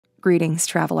Greetings,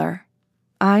 traveler.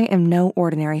 I am no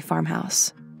ordinary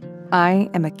farmhouse. I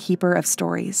am a keeper of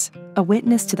stories, a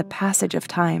witness to the passage of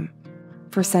time.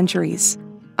 For centuries,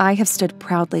 I have stood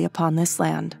proudly upon this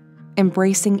land,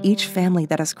 embracing each family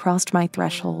that has crossed my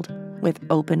threshold with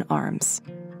open arms.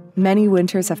 Many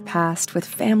winters have passed with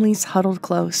families huddled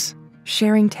close,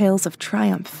 sharing tales of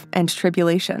triumph and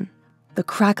tribulation. The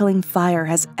crackling fire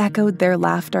has echoed their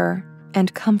laughter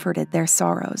and comforted their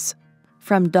sorrows.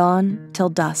 From dawn till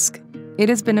dusk, it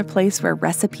has been a place where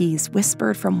recipes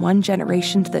whispered from one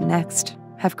generation to the next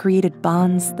have created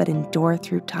bonds that endure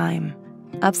through time.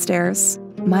 Upstairs,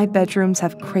 my bedrooms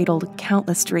have cradled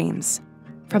countless dreams,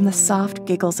 from the soft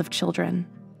giggles of children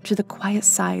to the quiet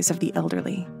sighs of the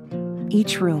elderly.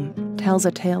 Each room tells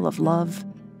a tale of love,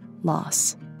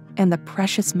 loss, and the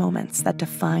precious moments that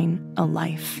define a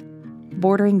life.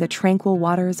 Bordering the tranquil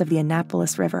waters of the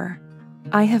Annapolis River,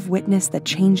 I have witnessed the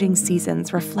changing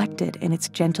seasons reflected in its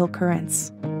gentle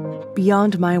currents.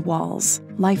 Beyond my walls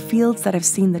lie fields that have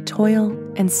seen the toil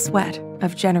and sweat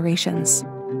of generations.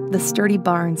 The sturdy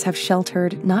barns have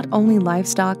sheltered not only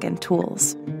livestock and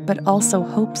tools, but also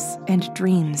hopes and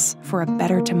dreams for a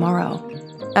better tomorrow.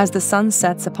 As the sun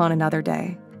sets upon another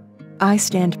day, I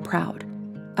stand proud,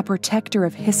 a protector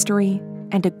of history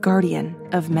and a guardian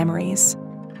of memories.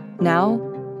 Now,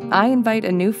 I invite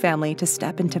a new family to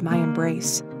step into my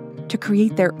embrace, to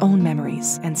create their own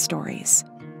memories and stories.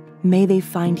 May they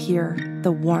find here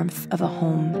the warmth of a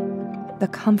home, the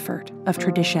comfort of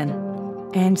tradition,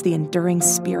 and the enduring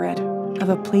spirit of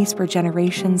a place where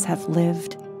generations have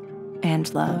lived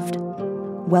and loved.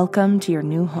 Welcome to your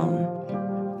new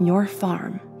home, your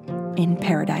farm in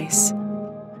paradise.